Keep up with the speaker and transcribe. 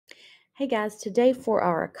Hey guys, today for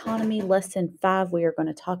our economy lesson 5, we are going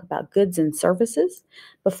to talk about goods and services.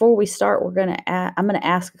 Before we start, I'm going to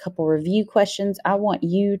ask a couple review questions. I want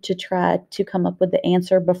you to try to come up with the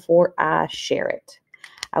answer before I share it.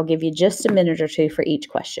 I'll give you just a minute or two for each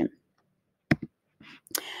question.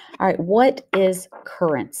 All right, what is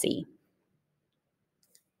currency?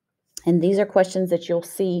 And these are questions that you'll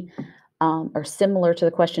see are similar to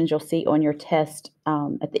the questions you'll see on your test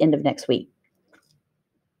at the end of next week.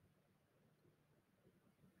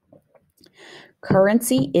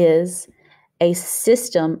 Currency is a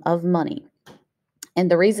system of money. And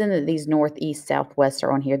the reason that these north, east, southwest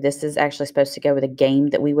are on here, this is actually supposed to go with a game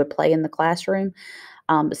that we would play in the classroom.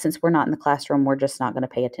 But since we're not in the classroom, we're just not going to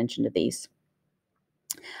pay attention to these.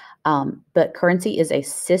 But currency is a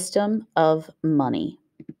system of money.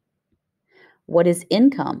 What is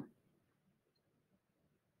income?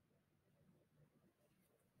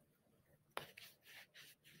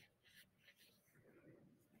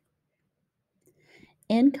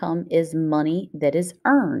 Income is money that is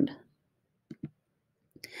earned.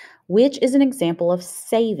 Which is an example of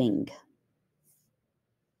saving?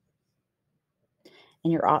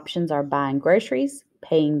 And your options are buying groceries,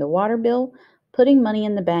 paying the water bill, putting money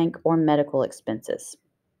in the bank, or medical expenses.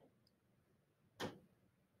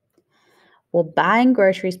 Well, buying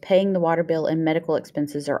groceries, paying the water bill, and medical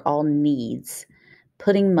expenses are all needs.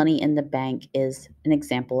 Putting money in the bank is an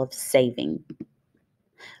example of saving,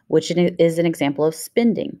 which is an example of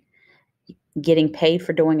spending. Getting paid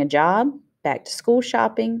for doing a job, back to school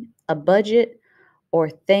shopping, a budget, or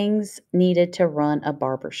things needed to run a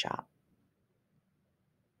barber shop.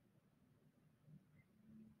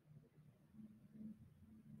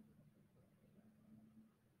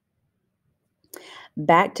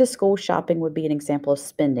 Back to school shopping would be an example of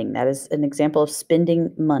spending. That is an example of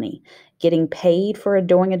spending money. Getting paid for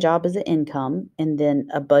doing a job is an income, and then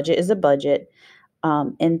a budget is a budget.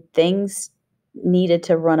 And things needed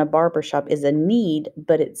to run a barber shop is a need,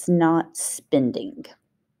 but it's not spending.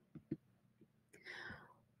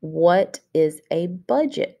 What is a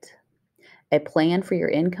budget? A plan for your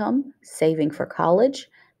income, saving for college,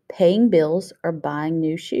 paying bills, or buying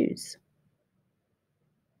new shoes.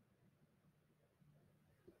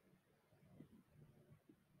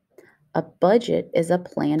 A budget is a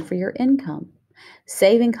plan for your income.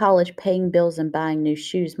 Saving college, paying bills, and buying new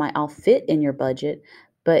shoes might all fit in your budget,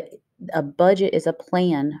 but a budget is a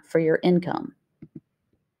plan for your income.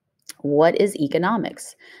 What is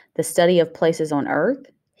economics? The study of places on earth,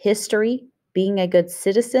 history, being a good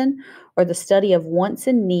citizen, or the study of wants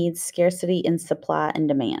and needs, scarcity in supply and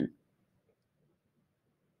demand?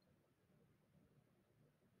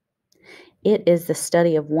 It is the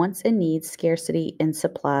study of wants and needs, scarcity in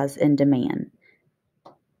supplies and demand.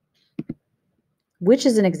 Which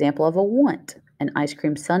is an example of a want? An ice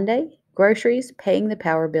cream sundae, groceries, paying the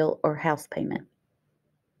power bill, or house payment?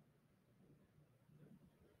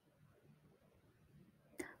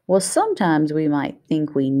 Well, sometimes we might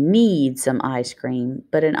think we need some ice cream,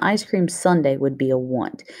 but an ice cream sundae would be a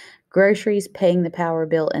want. Groceries, paying the power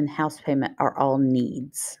bill, and house payment are all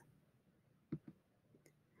needs.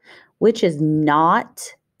 Which is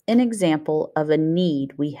not an example of a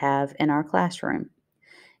need we have in our classroom?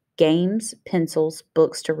 Games, pencils,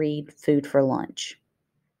 books to read, food for lunch.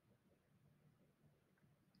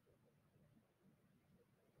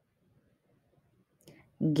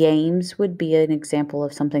 Games would be an example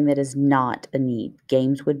of something that is not a need.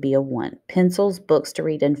 Games would be a want. Pencils, books to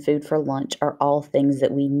read, and food for lunch are all things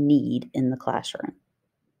that we need in the classroom.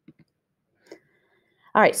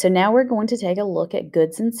 All right, so now we're going to take a look at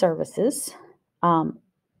goods and services.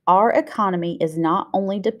 Our economy is not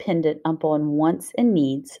only dependent upon wants and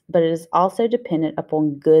needs, but it is also dependent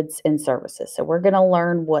upon goods and services. So we're going to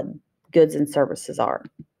learn what goods and services are.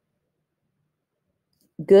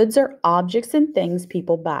 Goods are objects and things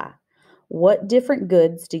people buy. What different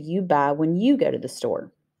goods do you buy when you go to the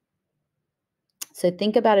store? So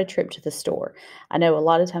think about a trip to the store. I know a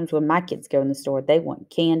lot of times when my kids go in the store, they want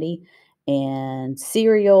candy and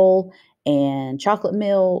cereal and chocolate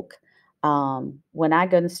milk. When I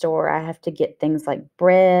go in the store, I have to get things like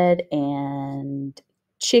bread and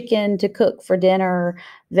chicken to cook for dinner,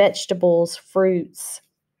 vegetables, fruits.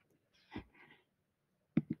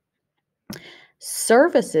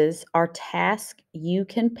 Services are tasks you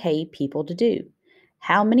can pay people to do.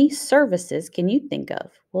 How many services can you think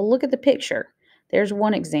of? Well, look at the picture. There's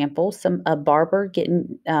one example, a barber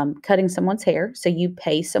cutting someone's hair. So you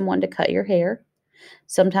pay someone to cut your hair.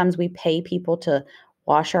 Sometimes we pay people to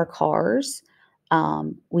wash our cars.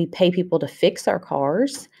 We pay people to fix our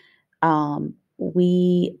cars.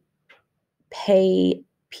 We pay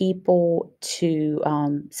people to,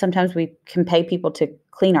 sometimes we can pay people to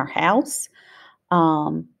clean our house.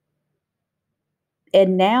 Um,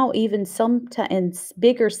 and now, even in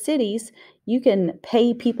bigger cities, you can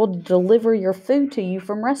pay people to deliver your food to you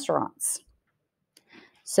from restaurants.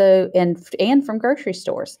 So, and from grocery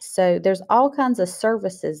stores. So, there's all kinds of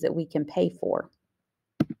services that we can pay for.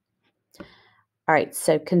 All right.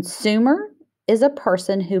 So, consumer is a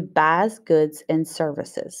person who buys goods and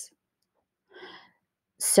services.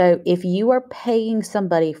 So, if you are paying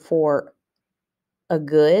somebody for a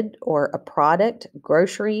good or a product,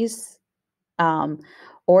 groceries, um,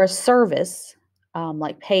 or a service,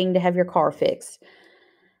 like paying to have your car fixed,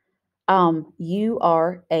 you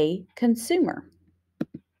are a consumer.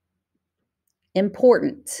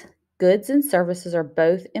 Important. Goods and services are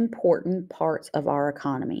both important parts of our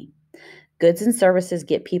economy. Goods and services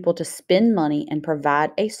get people to spend money and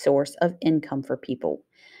provide a source of income for people.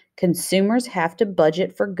 Consumers have to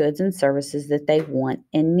budget for goods and services that they want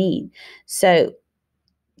and need. So,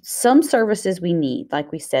 some services we need,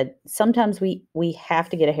 like we said, sometimes we have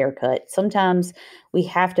to get a haircut. Sometimes we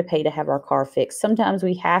have to pay to have our car fixed. Sometimes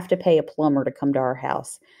we have to pay a plumber to come to our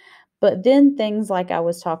house. But then things like I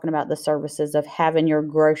was talking about, the services of having your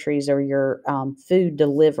groceries or your food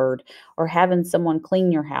delivered, or having someone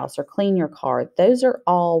clean your house or clean your car, those are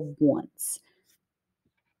all wants.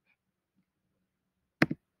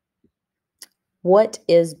 What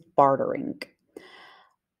is bartering?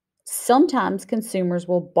 Sometimes consumers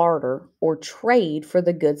will barter or trade for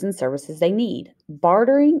the goods and services they need.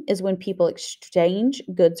 Bartering is when people exchange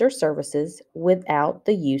goods or services without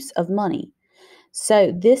the use of money.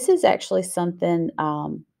 So, this is actually something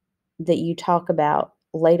that you talk about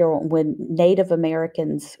later on when Native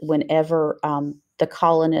Americans, whenever the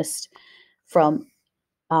colonists from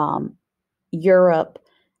um, Europe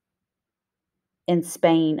and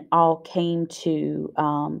Spain all came to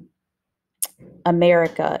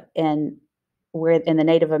America, and the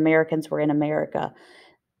Native Americans were in America,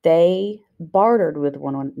 they bartered with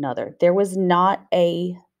one another. There was not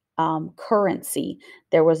a currency.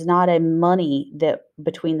 There was not a money that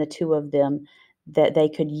between the two of them that they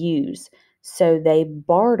could use. So they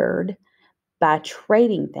bartered by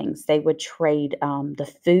trading things. They would trade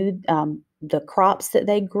the food, the crops that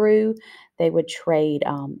they grew. They would trade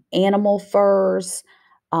animal furs.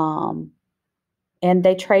 Um, and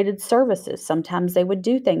they traded services. Sometimes they would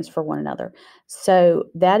do things for one another. So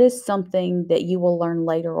that is something that you will learn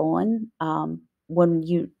later on when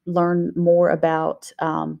you learn more about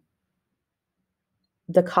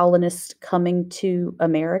the colonists coming to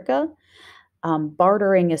America.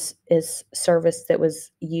 Bartering is service that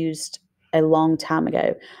was used a long time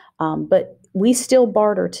ago, but we still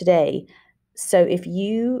barter today. So if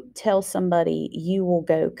you tell somebody you will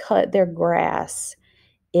go cut their grass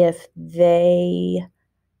if they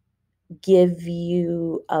give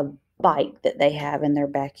you a bike that they have in their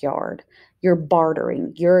backyard, you're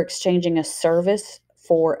bartering. You're exchanging a service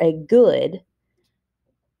for a good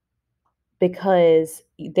because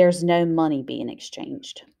there's no money being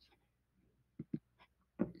exchanged.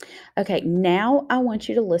 Okay, now I want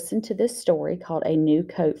you to listen to this story called A New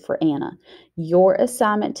Coat for Anna. Your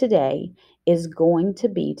assignment today is going to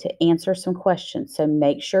be to answer some questions. So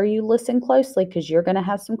make sure you listen closely because you're going to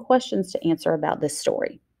have some questions to answer about this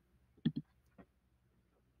story.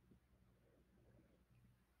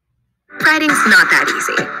 Writing's not that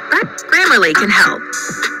easy, but Grammarly can help.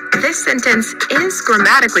 This sentence is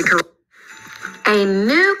grammatically correct. A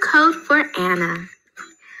New Coat for Anna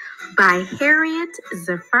by Harriet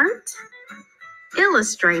Ziffert,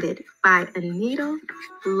 illustrated by Anita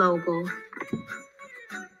Lobel.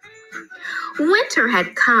 Winter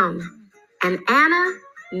had come, and Anna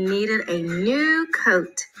needed a new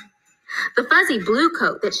coat. The fuzzy blue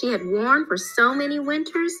coat that she had worn for so many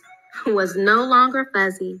winters was no longer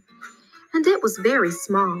fuzzy, and it was very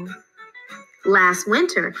small. Last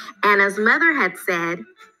winter, Anna's mother had said,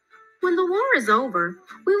 "When the war is over,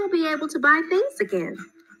 we will be able to buy things again,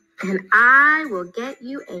 and I will get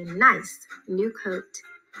you a nice new coat."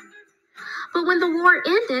 But when the war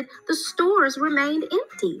ended, the stores remained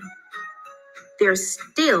empty. There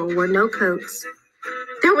still were no coats.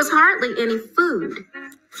 There was hardly any food,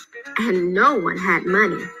 and no one had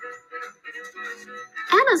money.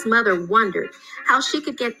 Anna's mother wondered how she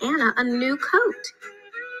could get Anna a new coat.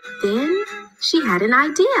 Then she had an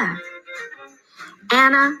idea.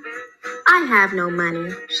 "Anna, I have no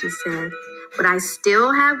money," she said, "but I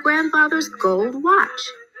still have grandfather's gold watch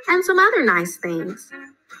and some other nice things.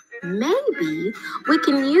 Maybe we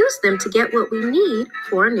can use them to get what we need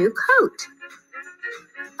for a new coat.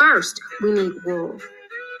 First, we need wool.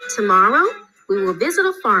 Tomorrow, we will visit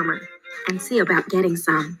a farmer and see about getting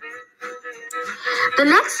some. The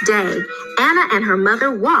next day, Anna and her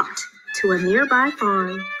mother walked to a nearby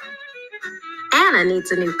farm. Anna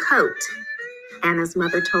needs a new coat, Anna's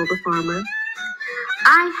mother told the farmer.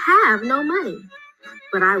 I have no money,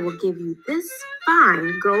 but I will give you this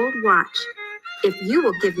fine gold watch if you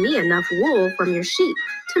will give me enough wool from your sheep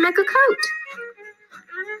to make a coat.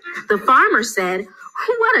 The farmer said,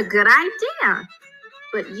 what a good idea!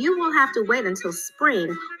 But you will have to wait until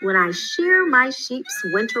spring when I shear my sheep's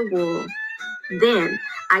winter wool. Then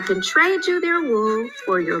I can trade you their wool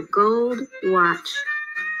for your gold watch.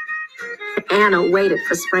 Anna waited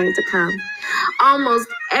for spring to come. Almost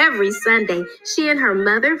every Sunday, she and her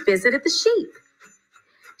mother visited the sheep.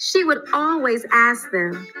 She would always ask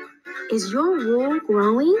them, is your wool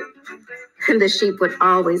growing? And the sheep would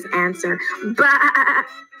always answer, bah!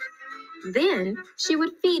 Then she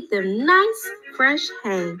would feed them nice, fresh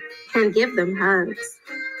hay and give them hugs.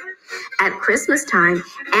 At Christmas time,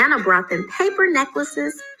 Anna brought them paper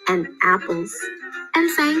necklaces and apples and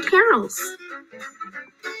sang carols.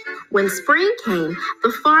 When spring came,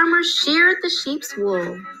 the farmer sheared the sheep's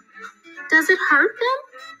wool. Does it hurt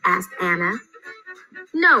them? Asked Anna.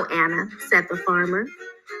 No, Anna, said the farmer.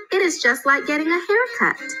 It is just like getting a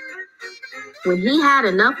haircut. When he had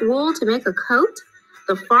enough wool to make a coat,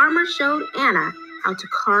 the farmer showed Anna how to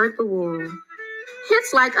card the wool.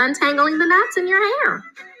 It's like untangling the knots in your hair,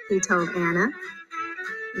 he told Anna.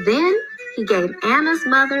 Then he gave Anna's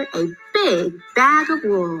mother a big bag of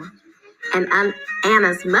wool, and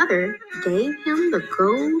Anna's mother gave him the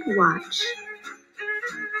gold watch.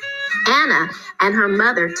 Anna and her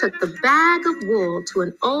mother took the bag of wool to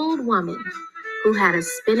an old woman who had a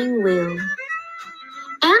spinning wheel.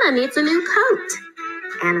 Anna needs a new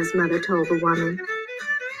coat, Anna's mother told the woman.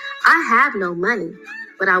 I have no money,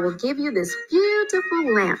 but I will give you this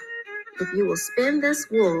beautiful lamp if you will spin this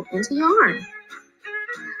wool into yarn.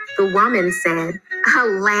 The woman said, a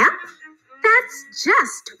lamp? That's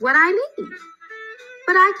just what I need.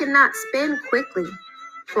 But I cannot spin quickly,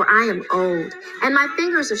 for I am old and my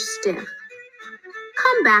fingers are stiff.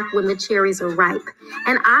 Come back when the cherries are ripe,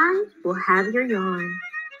 and I will have your yarn.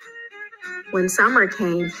 When summer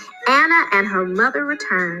came, Anna and her mother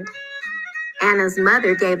returned. Anna's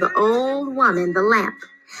mother gave the old woman the lamp,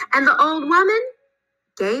 and the old woman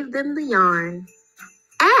gave them the yarn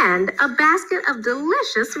and a basket of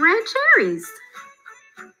delicious red cherries.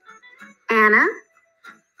 Anna,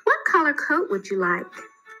 what color coat would you like?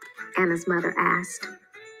 Anna's mother asked.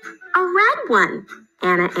 A red one,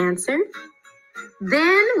 Anna answered.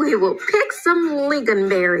 Then we will pick some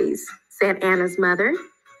lingonberries, said Anna's mother.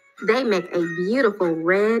 They make a beautiful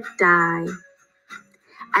red dye.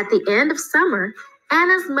 At the end of summer,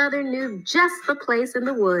 Anna's mother knew just the place in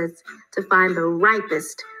the woods to find the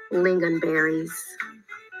ripest lingonberries.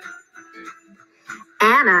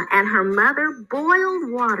 Anna and her mother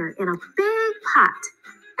boiled water in a big pot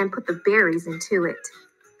and put the berries into it.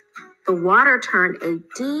 The water turned a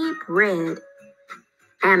deep red.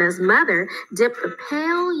 Anna's mother dipped the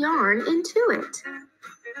pale yarn into it.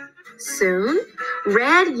 Soon,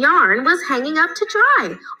 red yarn was hanging up to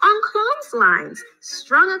dry on clotheslines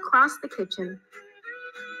strung across the kitchen.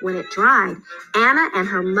 When it dried, Anna and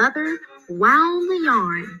her mother wound the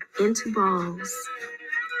yarn into balls.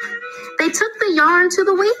 They took the yarn to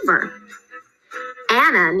the weaver.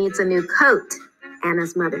 Anna needs a new coat,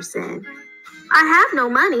 Anna's mother said. I have no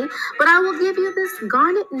money, but I will give you this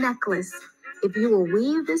garnet necklace if you will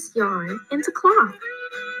weave this yarn into cloth.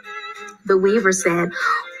 The weaver said,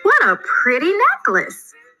 what a pretty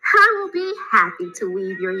necklace. I will be happy to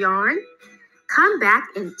weave your yarn. Come back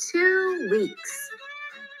in 2 weeks.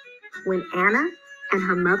 When Anna and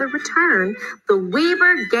her mother returned, the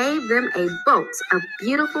weaver gave them a bolt of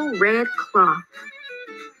beautiful red cloth.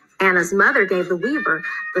 Anna's mother gave the weaver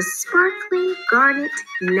the sparkling garnet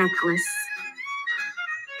necklace.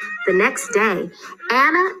 The next day,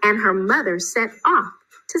 Anna and her mother set off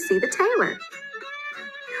to see the tailor.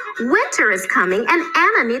 Winter is coming and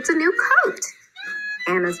Anna needs a new coat,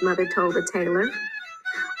 Anna's mother told the tailor.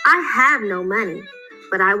 I have no money,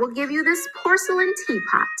 but I will give you this porcelain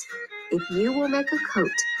teapot if you will make a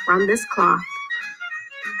coat from this cloth.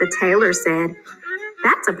 The tailor said,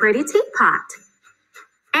 that's a pretty teapot.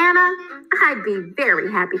 Anna, I'd be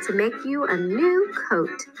very happy to make you a new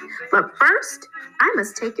coat, but first I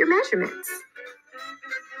must take your measurements.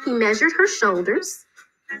 He measured her shoulders.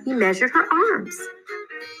 He measured her arms.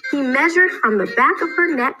 He measured from the back of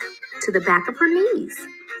her neck to the back of her knees.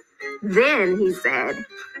 Then he said,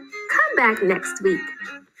 come back next week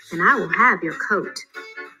and I will have your coat.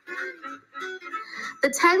 The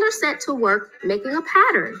tailor set to work making a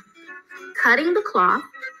pattern, cutting the cloth,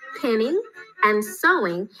 pinning and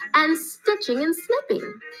sewing and stitching and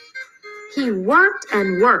snipping. He worked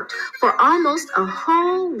and worked for almost a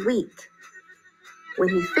whole week. When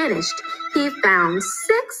he finished, he found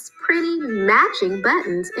 6 pretty matching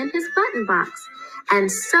buttons in his button box and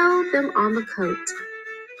sewed them on the coat.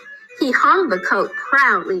 He hung the coat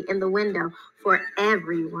proudly in the window for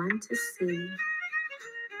everyone to see.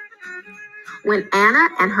 When Anna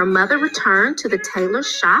and her mother returned to the tailor's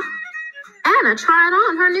shop, Anna tried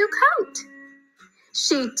on her new coat.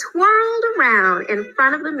 She twirled around in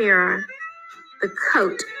front of the mirror. The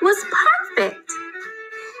coat was perfect.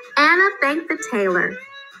 Anna thanked the tailor.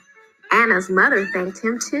 Anna's mother thanked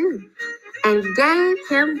him too and gave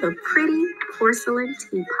him the pretty porcelain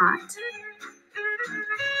teapot.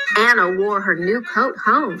 Anna wore her new coat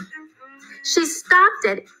home. She stopped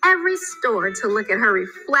at every store to look at her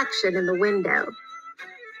reflection in the window.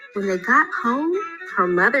 When they got home, her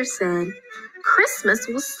mother said, "Christmas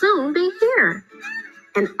will soon be here,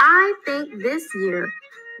 and I think this year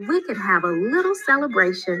we could have a little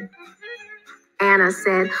celebration." Anna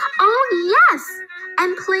said, "Oh, yes,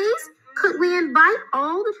 and please, could we invite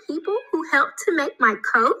all the people who helped to make my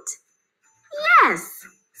coat?" "Yes,"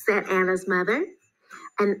 said Anna's mother,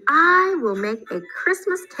 "and I will make a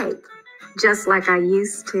Christmas cake just like I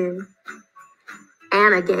used to."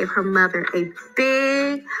 Anna gave her mother a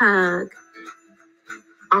big hug.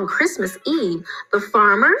 On Christmas Eve, the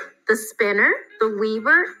farmer, the spinner, the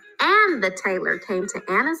weaver, and the tailor came to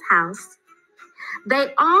Anna's house.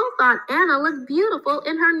 They all thought Anna looked beautiful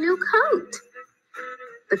in her new coat.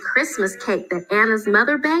 The Christmas cake that Anna's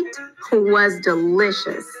mother baked was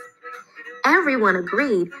delicious. Everyone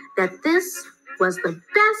agreed that this was the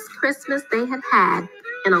best Christmas they had had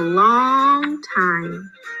in a long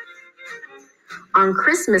time. On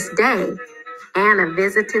Christmas Day, Anna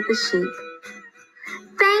visited the sheep.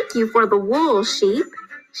 "Thank you for the wool, sheep,"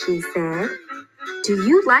 she said. "Do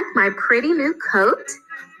you like my pretty new coat?"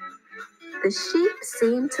 The sheep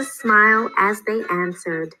seemed to smile as they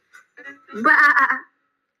answered, "Bah,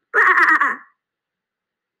 bah."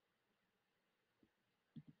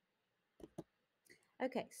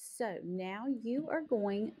 Okay, so now you are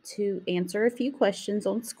going to answer a few questions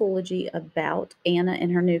on Schoology about Anna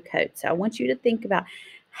and her new coat. So I want you to think about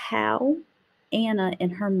how Anna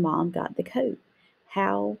and her mom got the coat,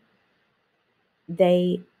 how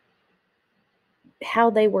they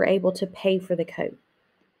were able to pay for the coat.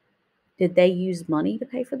 Did they use money to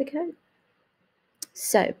pay for the coat?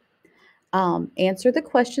 So answer the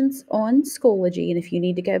questions on Schoology, and if you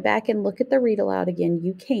need to go back and look at the read aloud again,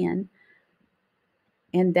 you can.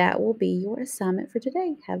 And that will be your assignment for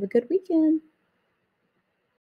today. Have a good weekend.